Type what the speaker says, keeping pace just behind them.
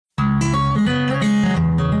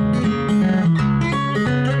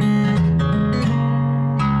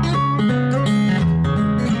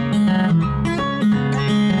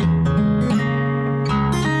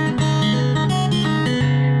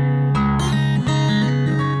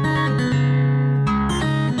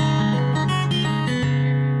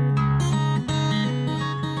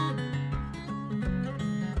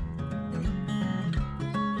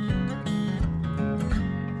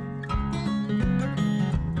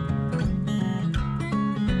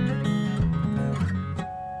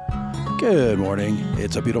Good morning.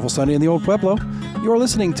 It's a beautiful Sunday in the Old Pueblo. You're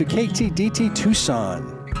listening to KTDT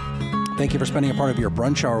Tucson. Thank you for spending a part of your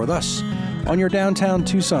brunch hour with us on your downtown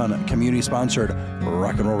Tucson community-sponsored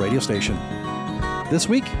rock and roll radio station. This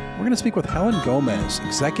week, we're going to speak with Helen Gomez,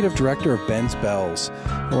 Executive Director of Ben's Bells,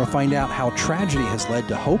 and we'll find out how tragedy has led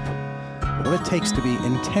to hope and what it takes to be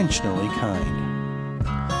intentionally kind.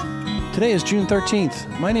 Today is June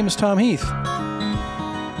 13th. My name is Tom Heath,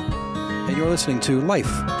 and you're listening to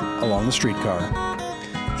Life Along the Streetcar.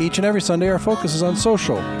 Each and every Sunday, our focus is on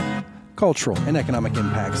social, cultural, and economic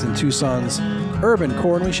impacts in Tucson's urban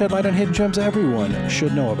core, and we shed light on hidden gems everyone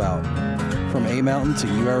should know about. From A Mountain to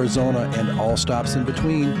U Arizona and all stops in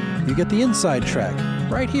between, you get the inside track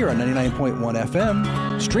right here on 99.1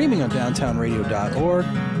 FM, streaming on downtownradio.org,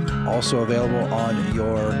 also available on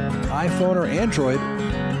your iPhone or Android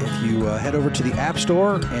if you head over to the App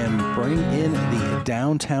Store and bring in the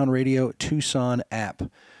Downtown Radio Tucson app.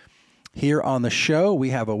 Here on the show, we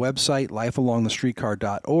have a website,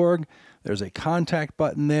 lifealongthestreetcar.org. There's a contact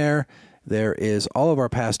button there. There is all of our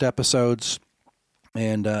past episodes.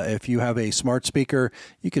 And if you have a smart speaker,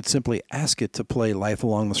 you could simply ask it to play Life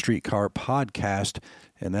Along the Streetcar podcast,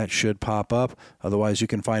 and that should pop up. Otherwise, you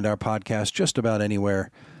can find our podcast just about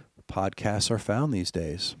anywhere podcasts are found these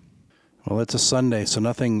days. Well, it's a Sunday, so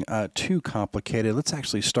nothing too complicated. Let's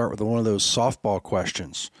actually start with one of those softball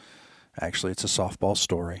questions. Actually, it's a softball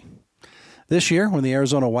story. This year, when the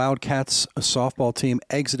Arizona Wildcats softball team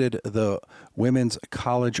exited the Women's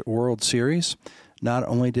College World Series, not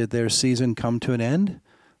only did their season come to an end,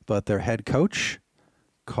 but their head coach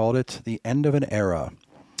called it the end of an era.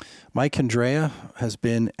 Mike Candrea has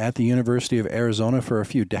been at the University of Arizona for a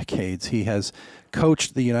few decades. He has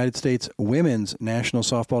coached the United States women's national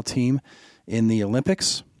softball team in the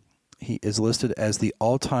Olympics. He is listed as the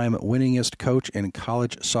all-time winningest coach in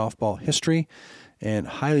college softball history and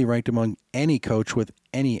highly ranked among any coach with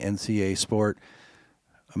any NCAA sport,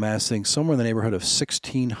 amassing somewhere in the neighborhood of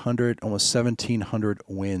 1,600, almost 1,700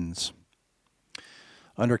 wins.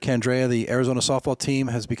 Under Candrea, the Arizona softball team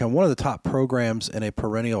has become one of the top programs and a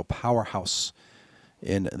perennial powerhouse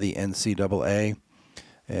in the NCAA.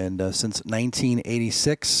 And since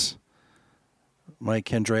 1986, Mike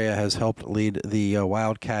Candrea has helped lead the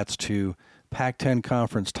Wildcats to Pac-10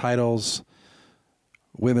 conference titles,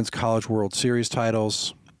 Women's College World Series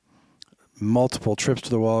titles, multiple trips to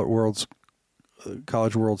the World's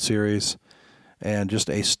College World Series, and just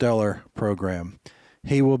a stellar program.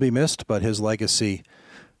 He will be missed, but his legacy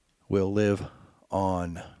will live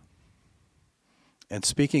on. And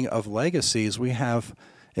speaking of legacies, we have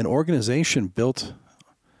an organization built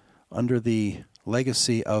under the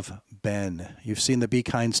legacy of Ben. You've seen the Be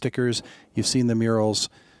Kind stickers, you've seen the murals,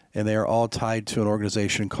 and they are all tied to an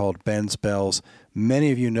organization called Ben's Bells.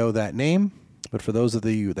 Many of you know that name, but for those of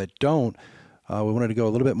you that don't, we wanted to go a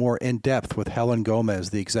little bit more in depth with Helen Gomez,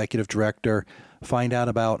 the executive director, find out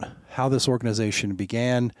about how this organization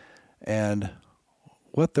began and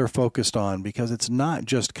what they're focused on, because it's not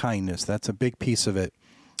just kindness. That's a big piece of it.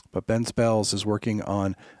 But Ben's Bells is working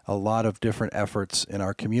on a lot of different efforts in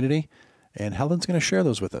our community, and Helen's going to share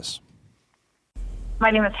those with us. My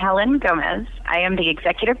name is Helen Gomez. I am the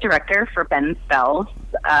executive director for Ben's Bells,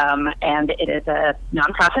 and it is a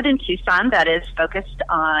nonprofit in Tucson that is focused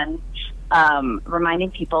on reminding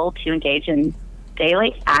people to engage in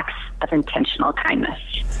daily acts of intentional kindness.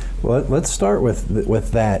 Well, let's start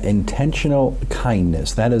with that, intentional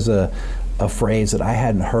kindness. That is a phrase that I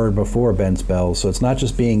hadn't heard before Ben's Bells. So it's not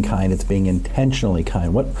just being kind, it's being intentionally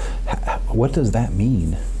kind. What does that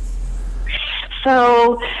mean?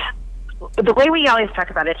 So the way we always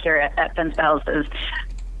talk about it here at Ben's Bells is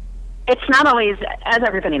it's not always, as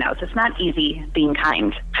everybody knows, it's not easy being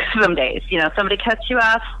kind some days. You know, somebody cuts you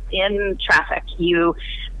off in traffic.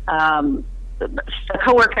 A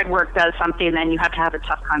coworker at work does something, and then you have to have a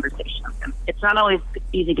tough conversation with them. It's not always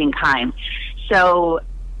easy being kind. So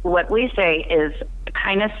what we say is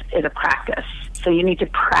kindness is a practice. So you need to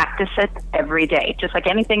practice it every day, just like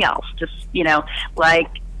anything else. Just, like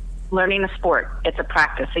learning a sport, it's a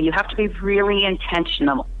practice. So you have to be really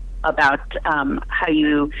intentional about how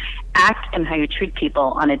you act and how you treat people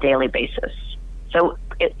on a daily basis. So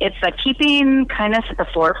it's keeping kindness at the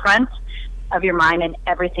forefront of your mind and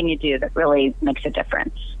everything you do that really makes a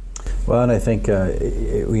difference. Well, and I think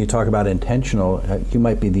when you talk about intentional, you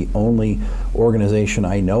might be the only organization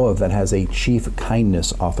I know of that has a chief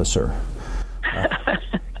kindness officer.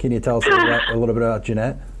 Can you tell us a little bit about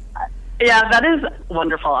Jeanette? Yeah, that is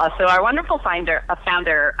wonderful. So our wonderful founder,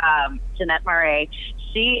 Jeanette Murray,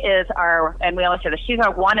 she is and we always say this, she's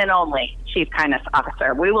our one and only Chief Kindness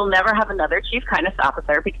Officer. We will never have another Chief Kindness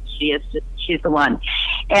Officer because she's the one.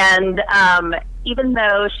 And even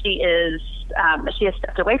though she has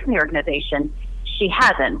stepped away from the organization, she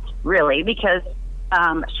hasn't really, because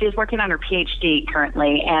she's working on her PhD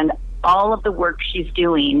currently, and all of the work she's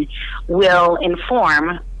doing will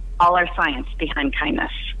inform all our science behind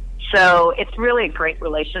kindness. So it's really a great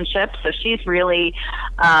relationship. So she's really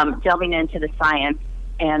delving into the science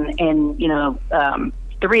and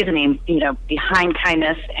the reasoning, behind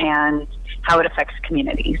kindness and how it affects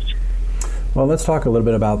communities. Well, let's talk a little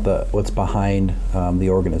bit about what's behind the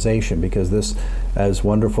organization, because this, as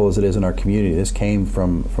wonderful as it is in our community, this came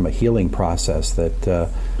from a healing process that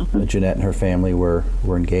Jeanette and her family were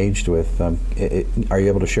engaged with. Are you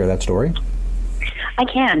able to share that story? I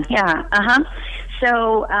can, yeah.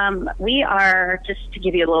 So we are, just to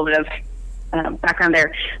give you a little bit of background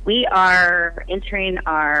there, we are entering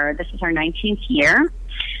this is our 19th year.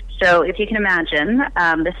 So if you can imagine,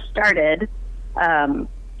 this started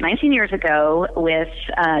 19 years ago with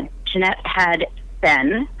Jeanette had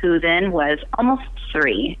Ben, who then was almost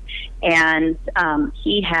 3, and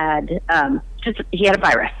he had a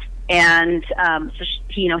virus, and so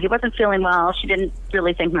he wasn't feeling well. She didn't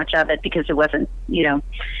really think much of it because it wasn't,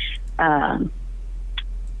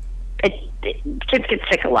 kids get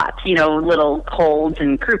sick a lot, little colds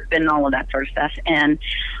and croup and all of that sort of stuff, and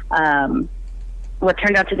what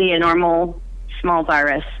turned out to be a normal small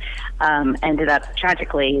virus ended up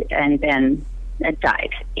tragically, and then it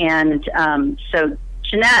died. And so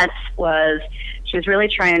Jeanette was really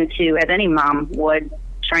trying to, as any mom would,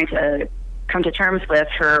 trying to come to terms with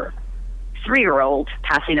her 3-year-old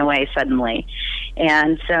passing away suddenly.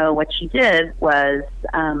 And so what she did was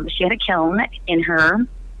she had a kiln in her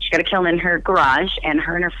garage, and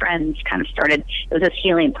her friends kind of started, it was this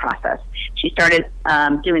healing process. She started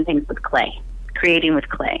doing things with clay, creating with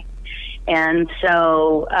clay. And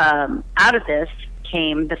so out of this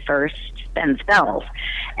came the first Ben's Bells.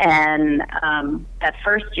 And that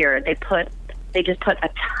first year, they just put a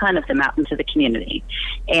ton of them out into the community.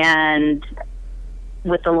 And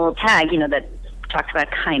with the little tag, that talks about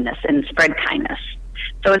kindness and spread kindness.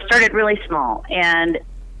 So it started really small. And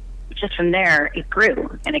just from there, it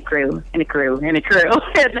grew, and it grew, and it grew, and it grew.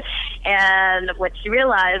 And what she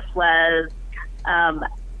realized was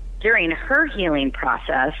during her healing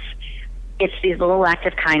process, it's these little acts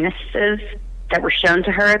of kindnesses that were shown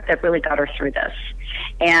to her that really got her through this.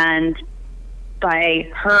 And by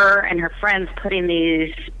her and her friends putting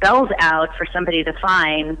these bells out for somebody to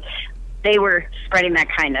find, they were spreading that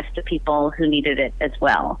kindness to people who needed it as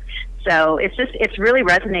well. So it's really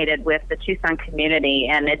resonated with the Tucson community,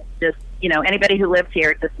 and it's just, anybody who lives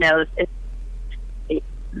here just knows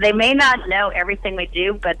they may not know everything we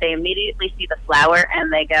do, but they immediately see the flower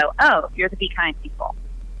and they go, oh, you're the Be Kind people.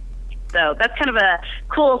 So that's kind of a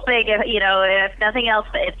cool thing, if nothing else,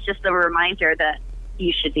 it's just a reminder that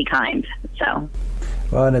you should be kind. So.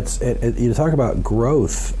 Well, and you talk about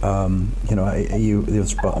growth. You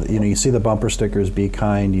see the bumper stickers, Be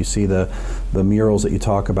Kind. You see the murals that you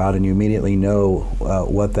talk about, and you immediately know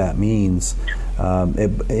what that means. And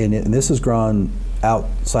this has grown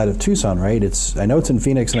outside of Tucson, right? I know it's in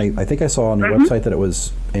Phoenix, and I think I saw on your website that it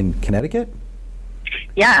was in Connecticut.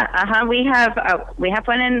 Yeah, we have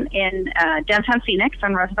one in downtown Phoenix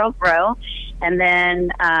on Roosevelt Row, and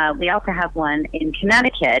then we also have one in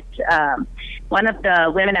Connecticut. One of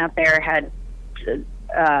the women out there had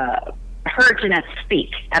heard Jeanette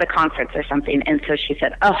speak at a conference or something, and so she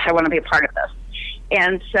said, "Oh, I want to be a part of this."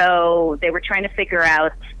 And so they were trying to figure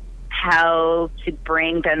out how to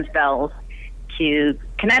bring Ben's Bells to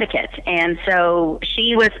Connecticut, and so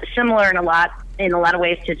she was similar in a lot of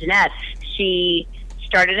ways to Jeanette. She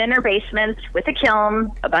started in her basement with a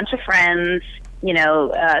kiln, a bunch of friends,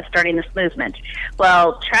 starting this movement.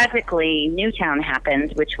 Well, tragically, Newtown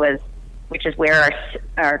happened, which is where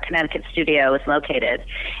our Connecticut studio is located,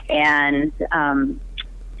 and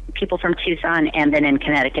people from Tucson and then in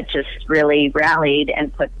Connecticut just really rallied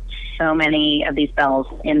and put so many of these bells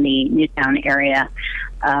in the Newtown area,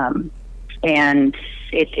 and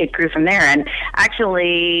it grew from there. And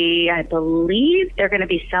actually, I believe they're going to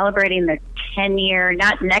be celebrating their 10-year,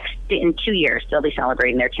 in 2 years, they'll be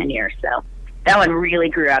celebrating their 10 years. So that one really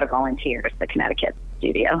grew out of volunteers, the Connecticut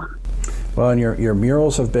studio. Well, and your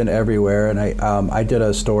murals have been everywhere. And I did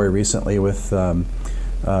a story recently with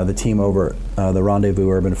the team over at the Rendezvous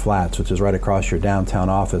Urban Flats, which is right across your downtown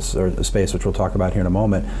office or space, which we'll talk about here in a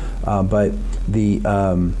moment. But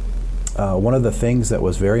one of the things that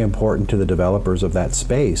was very important to the developers of that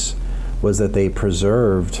space was that they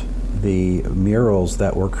preserved the murals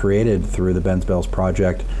that were created through the Ben's Bells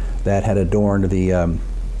project that had adorned the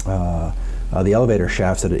the elevator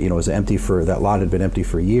shafts that was empty that lot had been empty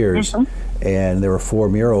for years, and there were 4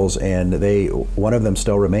 murals, and one of them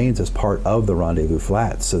still remains as part of the Rendezvous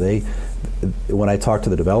Flats. So when I talked to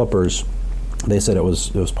the developers, they said it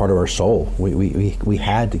was part of our soul. We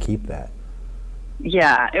had to keep that.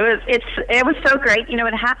 Yeah, it was so great.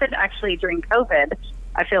 It happened actually during COVID.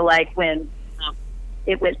 I feel like when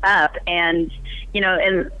it went up, and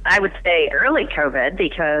and I would say early COVID,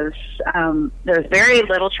 because there was very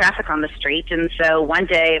little traffic on the street, and so one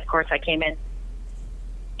day, of course, I came in,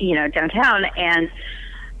 downtown, and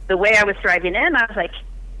the way I was driving in, I was like,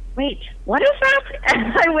 wait, what is that?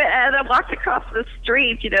 And I walked across the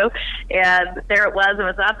street, and there it was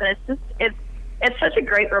up, and it's such a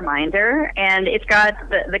great reminder. And it's got,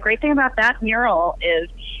 the great thing about that mural is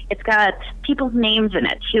it's got people's names in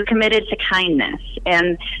it who committed to kindness.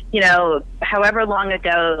 And, however long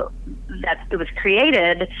ago that it was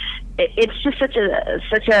created, it's just such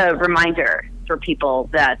a reminder for people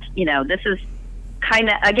that, this is kind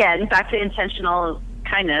of, again, back to intentional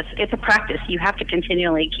kindness. It's a practice. You have to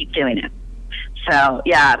continually keep doing it. So,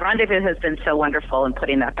 yeah, Rendezvous has been so wonderful in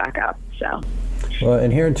putting that back up. So. Well,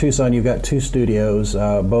 and here in Tucson, you've got 2 studios,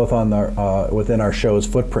 both on within our show's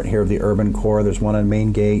footprint here of the Urban Core. There's one on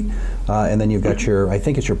Main Gate, and then you've got I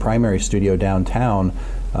think it's your primary studio downtown,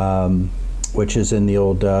 which is in the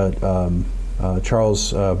old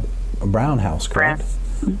Charles Brown house, correct?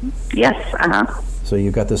 Yes. So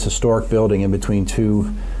you've got this historic building in between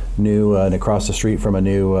 2 new, and across the street from a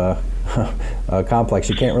new complex.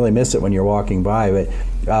 You can't really miss it when you're walking by.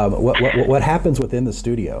 But what happens within the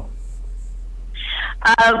studio?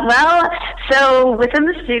 So within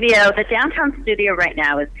the studio, the downtown studio right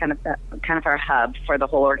now is kind of our hub for the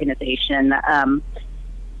whole organization.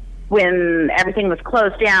 When everything was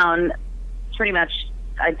closed down, pretty much,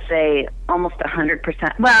 I'd say almost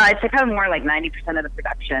 100%. Well, I'd say probably more like 90% of the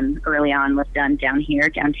production early on was done down here,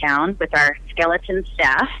 downtown, with our skeleton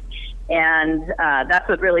staff, and that's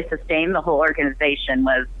what really sustained the whole organization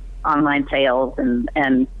was online sales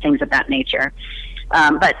and things of that nature.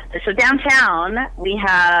 But so downtown, we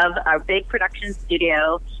have our big production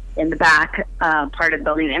studio in the back part of the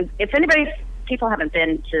building. And if people haven't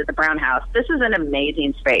been to the Brown House, this is an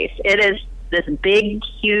amazing space. It is this big,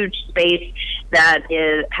 huge space that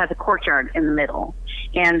has a courtyard in the middle.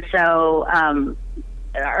 And so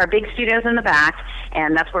our big studio's in the back,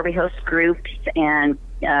 and that's where we host groups and,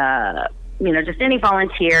 just any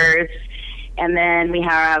volunteers. And then we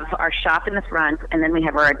have our shop in the front, and then we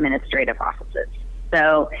have our administrative offices.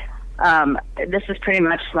 So this is pretty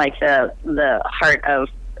much like the heart of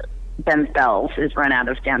Ben's Bells is run out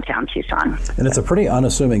of downtown Tucson. And it's a pretty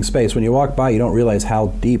unassuming space. When you walk by, you don't realize how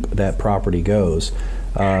deep that property goes.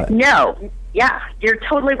 No. Yeah, you're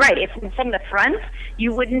totally right. If from the front,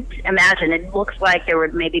 you wouldn't imagine. It looks like there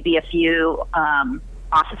would maybe be a few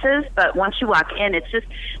offices, but once you walk in, it's just,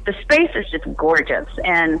 the space is just gorgeous.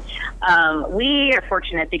 And we are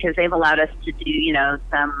fortunate because they've allowed us to do,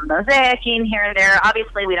 some mosaicing here and there.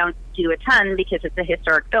 Obviously, we don't do a ton because it's a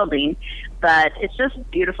historic building, but it's just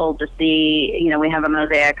beautiful to see. We have a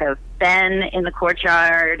mosaic of Ben in the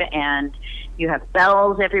courtyard, and you have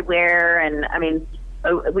bells everywhere. And I mean,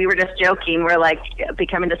 we were just joking. We're like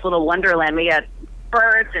becoming this little wonderland. We got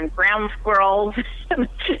birds and ground squirrels.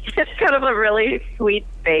 It's kind of a really sweet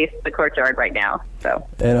space, the courtyard right now. So,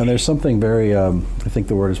 and there's something very, I think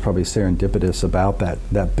the word is probably serendipitous about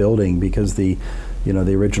that building, because the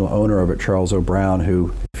original owner of it, Charles O'Brown,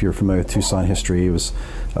 who, if you're familiar with Tucson history, he was,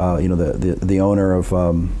 the owner of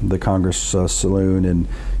the Congress Saloon, and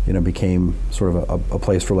became sort of a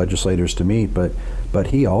place for legislators to meet. But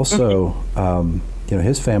he also,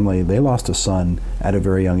 his family, they lost a son at a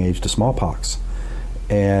very young age to smallpox.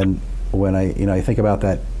 And when I think about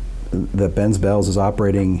that Ben's Bells is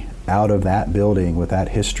operating out of that building with that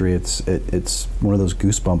history, it's one of those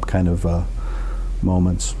goosebump kind of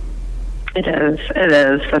moments. It is.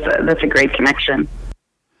 That's a great connection.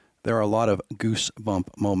 There are a lot of goosebump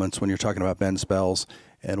moments when you're talking about Ben's Bells,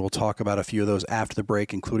 and we'll talk about a few of those after the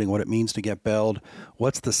break, including what it means to get belled,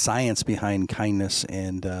 what's the science behind kindness,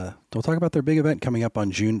 and we'll talk about their big event coming up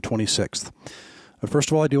on June 26th. But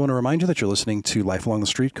first of all, I do want to remind you that you're listening to Life Along the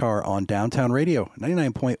Streetcar on Downtown Radio,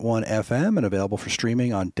 99.1 FM, and available for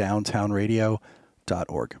streaming on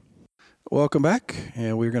downtownradio.org. Welcome back,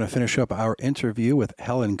 and we're going to finish up our interview with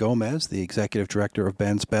Helen Gomez, the Executive Director of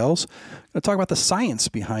Ben's Bells. We're going to talk about the science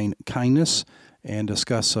behind kindness and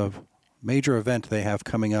discuss a major event they have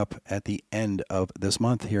coming up at the end of this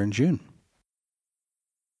month here in June.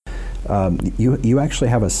 You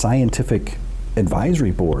actually have a scientific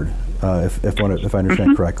advisory board, if I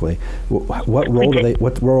understand correctly. What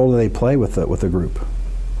role do they play with the group?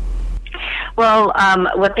 Well,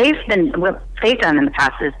 what they've done in the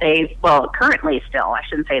past is currently still, I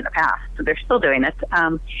shouldn't say in the past, so they're still doing it.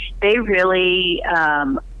 They really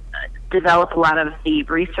develop a lot of the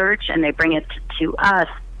research and they bring it to us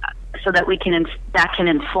so that that can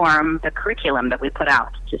inform the curriculum that we put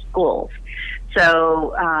out to schools.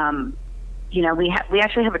 So, we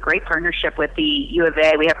actually have a great partnership with the U of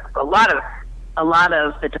A. We have a lot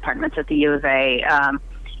of the departments at the U of A.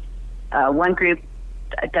 One group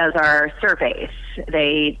does our surveys.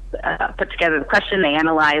 They put together the question, they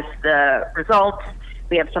analyze the results.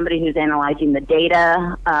 We have somebody who's analyzing the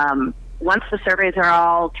data. Once the surveys are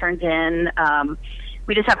all turned in, there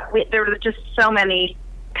are just so many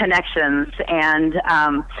connections, and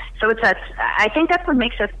so I think that's what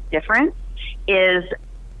makes us different. Is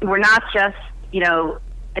we're not just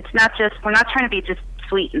we're not trying to be just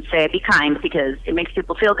sweet and say be kind because it makes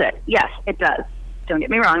people feel good. Yes, it does. Don't get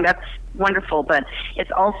me wrong, that's wonderful, but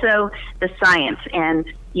it's also the science and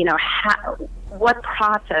what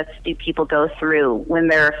process do people go through when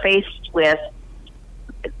they're faced with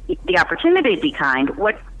the opportunity to be kind?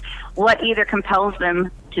 What either compels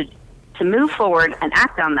them to move forward and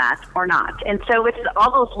act on that or not? And so it's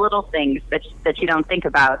all those little things that you don't think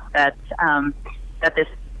about that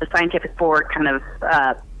the scientific board kind of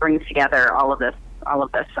brings together all of this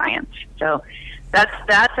science. So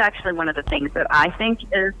that's actually one of the things that I think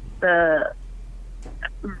is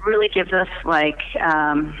really gives us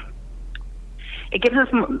it gives us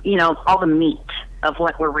all the meat of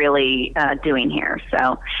what we're really doing here.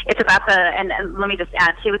 So it's about and let me just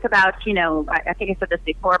add too, it's about, I think I said this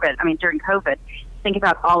before, but I mean, during COVID, think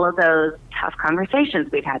about all of those tough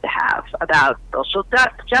conversations we've had to have about social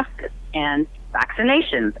justice and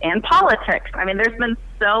vaccinations and politics. I mean, there's been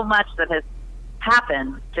so much that has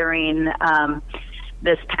happened during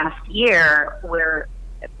this past year where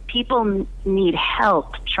people need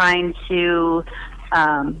help trying to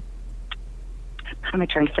how am I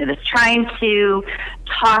trying to say this? Trying to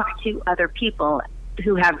talk to other people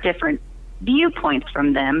who have different viewpoints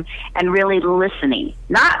from them and really listening.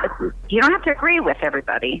 You don't have to agree with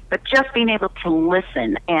everybody, but just being able to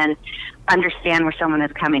listen and understand where someone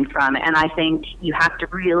is coming from. And I think you have to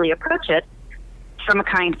really approach it from a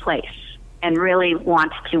kind place and really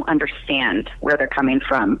want to understand where they're coming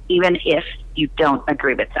from, even if you don't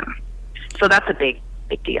agree with them. So that's a big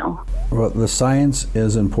deal. Well, the science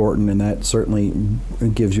is important, and that certainly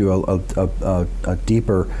gives you a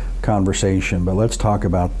deeper conversation. But let's talk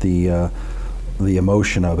about the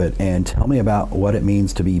emotion of it, and tell me about what it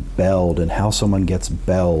means to be belled and how someone gets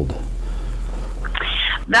belled.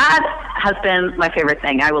 That has been my favorite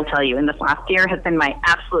thing, I will tell you, in this last year has been my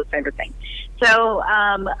absolute favorite thing. So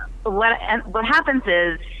what happens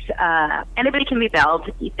is anybody can be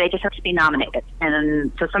belled. They just have to be nominated.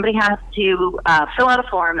 And so somebody has to fill out a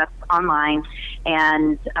form that's online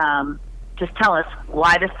and just tell us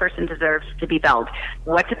why this person deserves to be belled.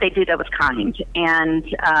 What did they do that was kind? And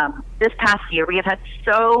this past year we have had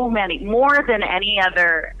so many, more than any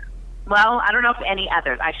other. Well, I don't know if any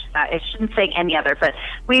others. I shouldn't say any other, but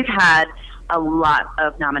we've had a lot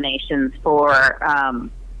of nominations for,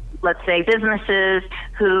 let's say, businesses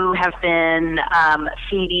who have been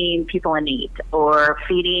feeding people in need or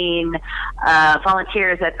feeding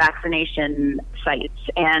volunteers at vaccination sites.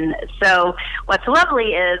 And so what's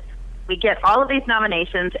lovely is we get all of these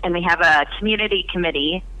nominations, and we have a community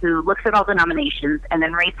committee who looks at all the nominations and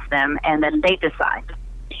then rates them, and then they decide.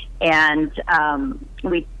 And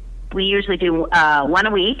we usually do one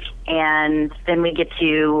a week, and then we get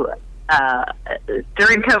to,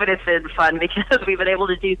 during COVID it's been fun because we've been able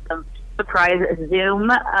to do some surprise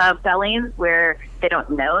Zoom bellings where they don't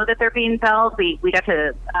know that they're being belled. We got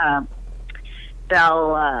to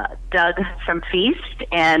bell Doug from Feast,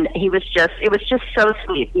 and it was just so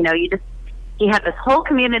sweet. He had this whole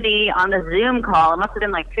community on the Zoom call. It must have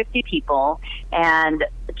been like 50 people, and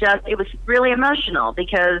it was really emotional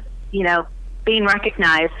because, being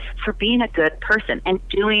recognized for being a good person and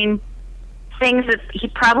doing things that he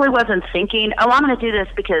probably wasn't thinking, I'm going to do this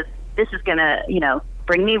because this is going to,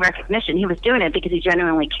 bring me recognition. He was doing it because he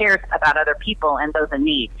genuinely cares about other people and those in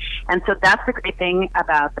need. And so that's the great thing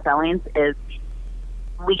about the Bellings is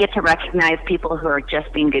we get to recognize people who are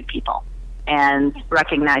just being good people and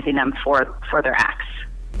recognizing them for their acts.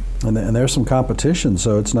 And there's some competition,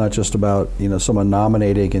 so it's not just about someone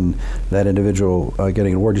nominating and that individual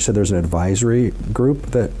getting an award. You said there's an advisory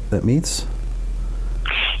group that meets?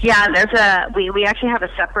 Yeah, we actually have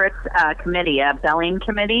a separate committee, a belling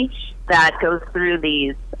committee, that goes through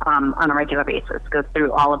these on a regular basis, goes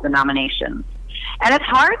through all of the nominations. And it's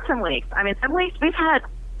hard some weeks. I mean, some weeks we've had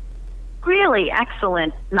really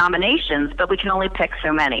excellent nominations, but we can only pick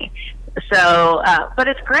so many. So, but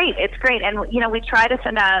it's great. It's great. And, we try to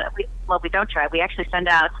send out, we don't try. We actually send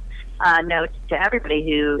out notes to everybody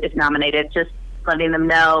who is nominated, just letting them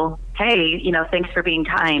know, hey, thanks for being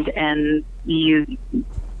kind. And we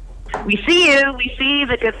see you. We see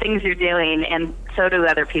the good things you're doing, and so do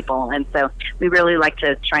other people. And so we really like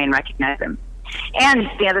to try and recognize them. And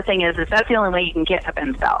the other thing is that's the only way you can get a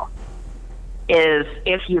Ben's Bell, is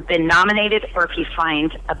if you've been nominated or if you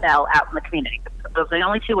find a bell out in the community. Those are the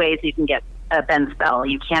only two ways you can get a Ben's Bell.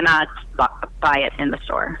 You cannot buy it in the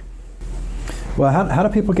store. Well, how do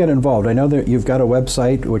people get involved? I know that you've got a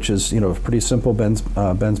website, which is pretty simple,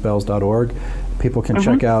 bensbells.org. People can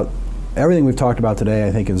check out everything we've talked about today.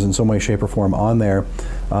 I think is in some way, shape, or form on there.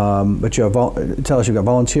 But you have tell us you've got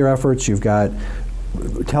volunteer efforts.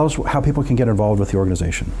 Tell us how people can get involved with the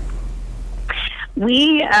organization.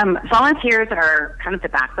 We volunteers are kind of the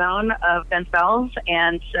backbone of Ben's Bells,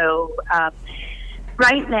 and so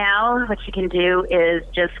right now, what you can do is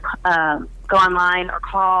just go online or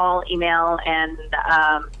call, email, and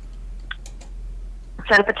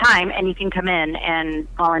set up a time, and you can come in and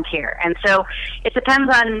volunteer. And so it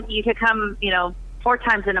depends on, you could come, 4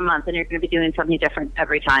 times in a month, and you're going to be doing something different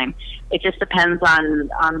every time. It just depends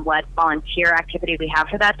on what volunteer activity we have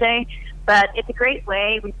for that day. But it's a great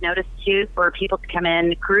way, we've noticed too, for people to come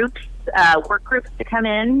in, groups, work groups to come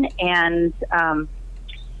in and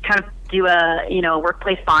kind of do a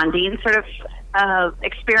workplace bonding sort of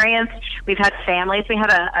experience. We've had families. We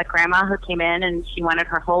had a grandma who came in, and she wanted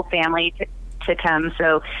her whole family to come.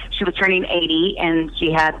 So she was turning 80, and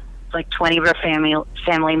she had like 20 of her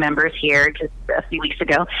family members here just a few weeks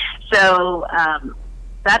ago. So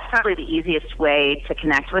that's probably the easiest way to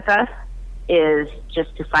connect with us, is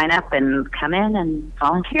just to sign up and come in and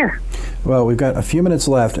volunteer. Well, we've got a few minutes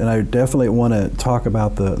left, and I definitely want to talk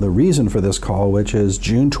about the reason for this call, which is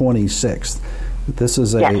June 26th. This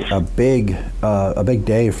is a big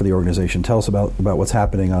day for the organization. Tell us about what's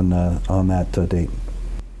happening on that date.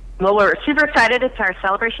 Well, we're super excited. It's our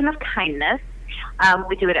celebration of kindness.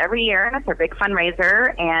 We do it every year, and it's our big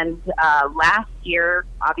fundraiser. And last year,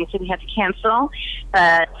 obviously, we had to cancel.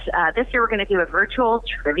 But this year, we're going to do a virtual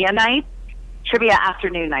trivia trivia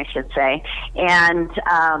afternoon, I should say. And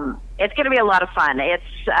it's going to be a lot of fun. There's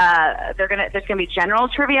going to be general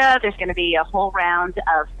trivia. There's going to be a whole round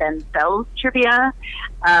of Ben's Bells trivia.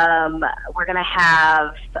 We're going to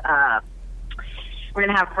have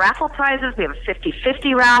raffle prizes. We have a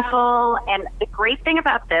 50-50 raffle. And the great thing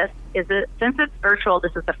about this is that since it's virtual,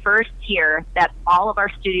 this is the first year that all of our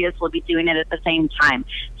studios will be doing it at the same time.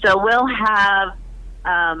 So we'll have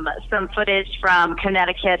some footage from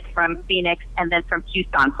Connecticut, from Phoenix, and then from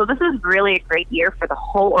Tucson. So this is really a great year for the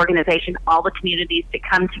whole organization, all the communities to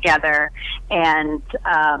come together and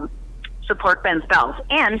support Ben's Bells.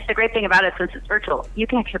 And the great thing about it, since it's virtual, you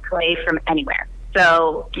can actually play from anywhere.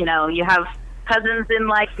 So, you have cousins in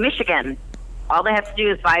like Michigan. All they have to do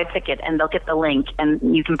is buy a ticket, and they'll get the link,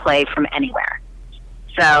 and you can play from anywhere.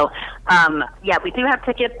 So, we do have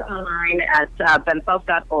tickets online at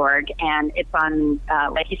bensbells.org, and it's on,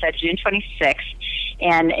 like you said, June 26th.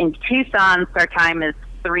 And in Tucson, start time is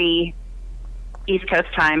 3, East Coast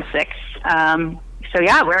time 6.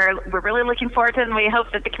 We're really looking forward to it, and we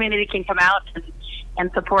hope that the community can come out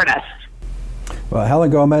and support us. Well,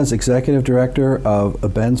 Helen Gomez, Executive Director of a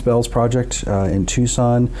Ben's Bells Project in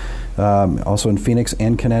Tucson, also in Phoenix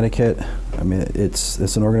and Connecticut. I mean,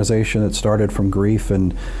 it's an organization that started from grief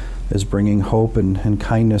and is bringing hope and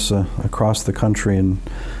kindness across the country. And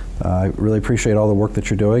I really appreciate all the work that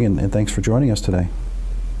you're doing, and thanks for joining us today.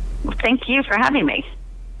 Well, thank you for having me.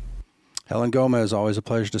 Helen Gomez, always a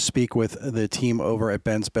pleasure to speak with the team over at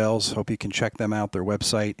Ben's Bells. Hope you can check them out, their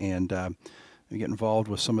website, and get involved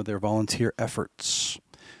with some of their volunteer efforts.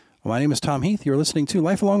 Well, my name is Tom Heath. You're listening to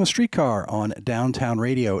Life Along the Streetcar on Downtown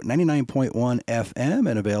Radio, 99.1 FM,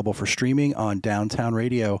 and available for streaming on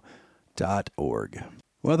downtownradio.org.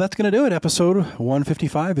 Well, that's going to do it. Episode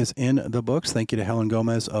 155 is in the books. Thank you to Helen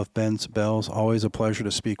Gomez of Ben's Bells. Always a pleasure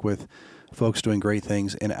to speak with folks doing great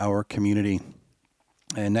things in our community.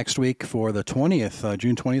 And next week for the 20th,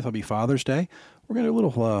 June 20th, will be Father's Day. We're going to do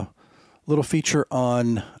a little feature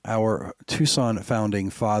on our Tucson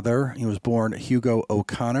founding father. He was born Hugo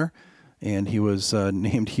O'Connor, and he was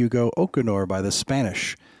named Hugo Oconor by the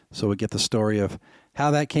Spanish. So we get the story of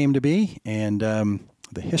how that came to be and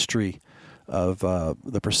the history of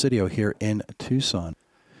the Presidio here in Tucson.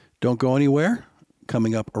 Don't go anywhere.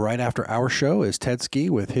 Coming up right after our show is Ted Ski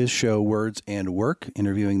with his show Words and Work,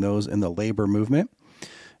 interviewing those in the labor movement.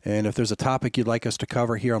 And if there's a topic you'd like us to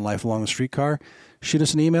cover here on Life Along the Streetcar, shoot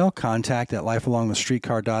us an email,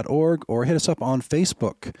 contact@lifealongthestreetcar.org, or hit us up on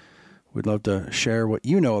Facebook. We'd love to share what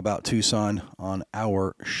you know about Tucson on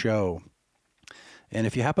our show. And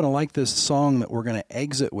if you happen to like this song that we're going to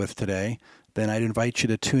exit with today, then I'd invite you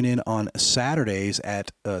to tune in on Saturdays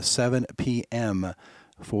at 7 p.m.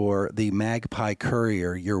 for the Magpie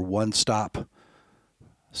Courier, your one-stop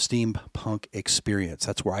steampunk experience.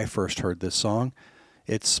 That's where I first heard this song.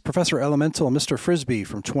 It's Professor Elemental and Mr. Frisbee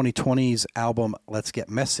from 2020's album Let's Get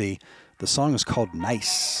Messy. The song is called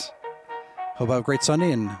Nice. Hope you have a great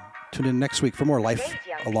Sunday and tune in next week for more Life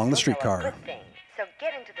Along the Streetcar. So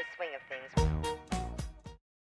get into the swing of things.